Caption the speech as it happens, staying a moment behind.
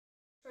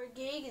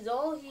gang is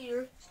all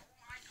here.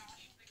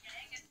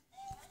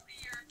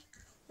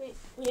 Wait,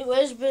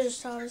 where's British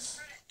Thomas?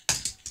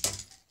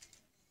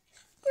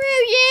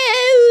 Screw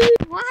you!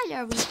 Why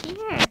are we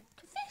here?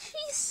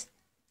 Fishies.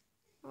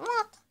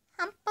 What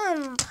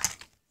happened?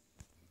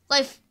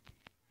 Life.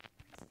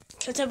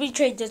 Let's have we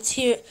trade that's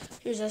here.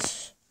 Here's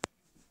us.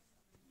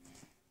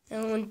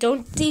 And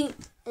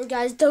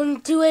guys,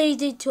 don't do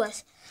anything to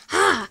us.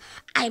 Ha!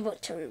 I will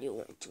turn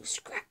you into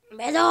scrap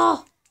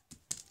metal.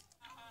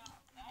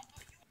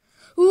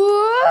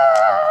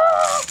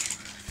 Whoa!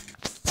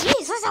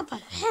 Jeez, what's up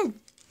ahead?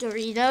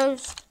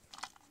 Doritos.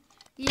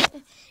 Yeah.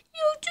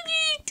 You're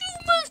eating too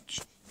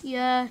much.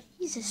 Yeah,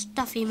 he's a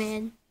stuffy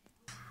man.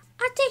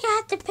 I think I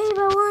have to pay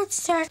my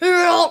monster.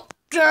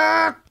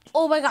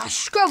 Oh my gosh,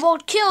 Scrub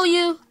won't kill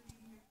you.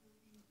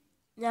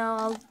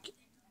 No,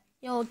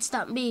 yo, it's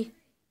not me.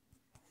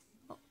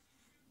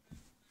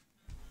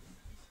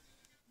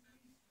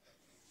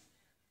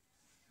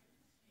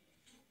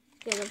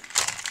 Get him.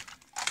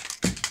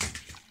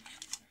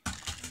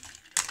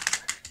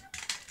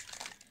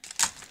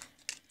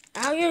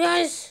 Ow, you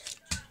guys.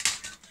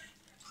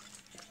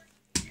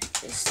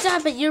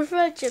 Stop it, your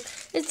friendship.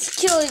 It's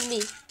killing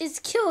me. It's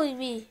killing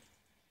me.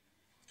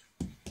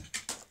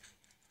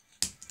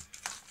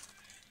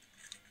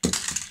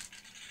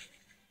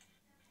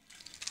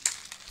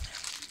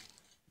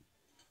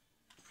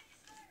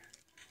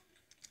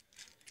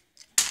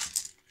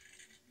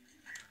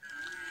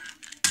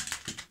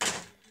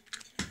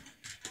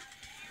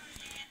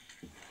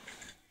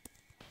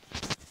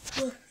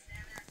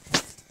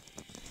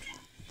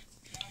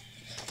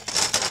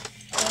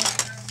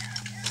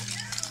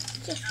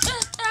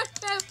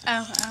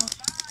 Ow, ow.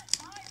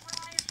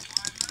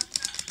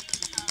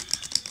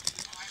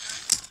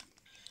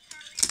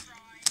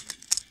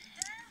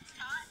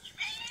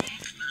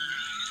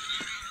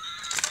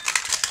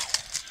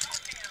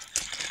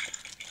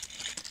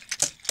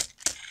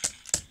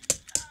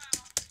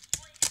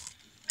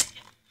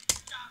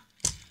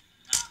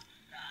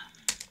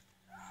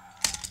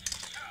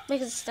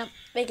 Make it stop.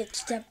 Make it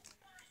stop.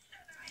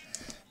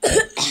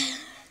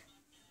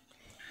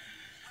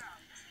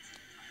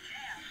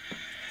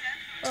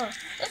 Oh,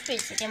 that's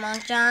basically my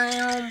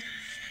time.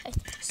 Hey,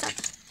 stop.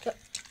 Go.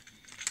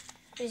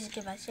 Please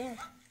get back here.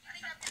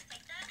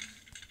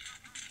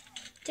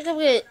 Think I'm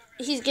gonna.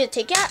 He's gonna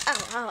take out.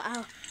 Ow, ow,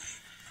 ow.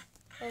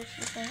 Oh,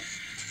 she's not.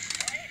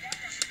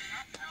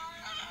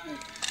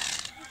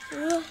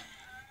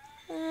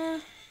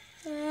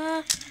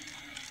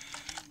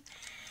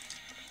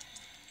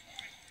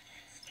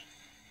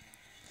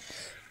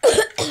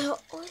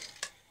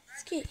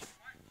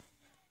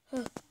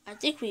 I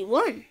think we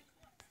won.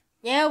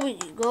 Now we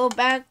can go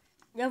back.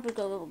 Now we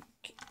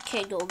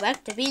can't go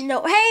back to being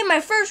no. Hey, my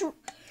first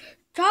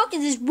talk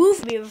is this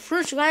move me. The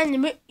first line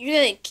in the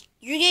you're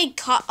getting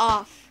cut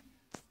off.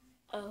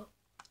 Oh.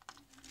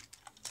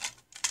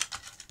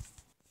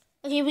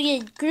 Okay, we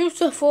get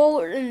groups of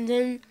forward and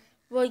then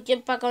we'll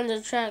get back on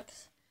the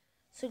tracks.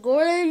 So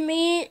Gordon,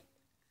 me,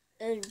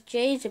 and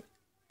Jay's a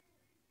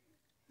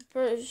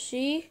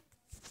Percy.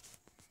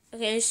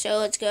 Okay, so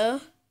let's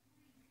go.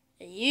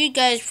 And you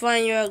guys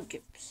find your own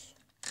groups.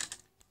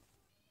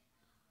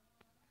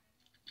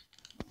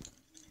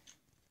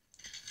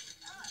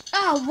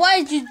 Oh,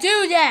 why did you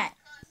do that?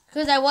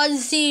 Because I wanted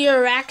to see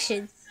your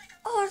reaction.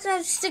 Oh,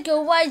 that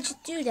sticker, why did you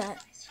do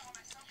that?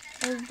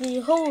 And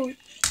behold.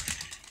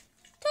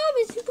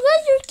 Thomas, you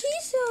got your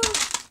keys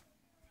off.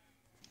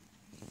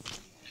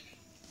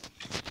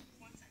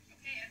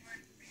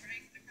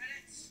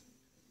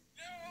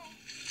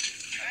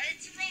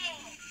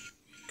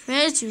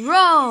 Credits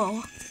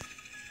roll.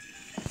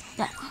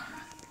 That.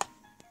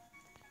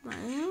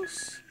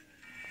 Miles.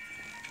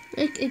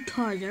 Make it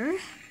harder.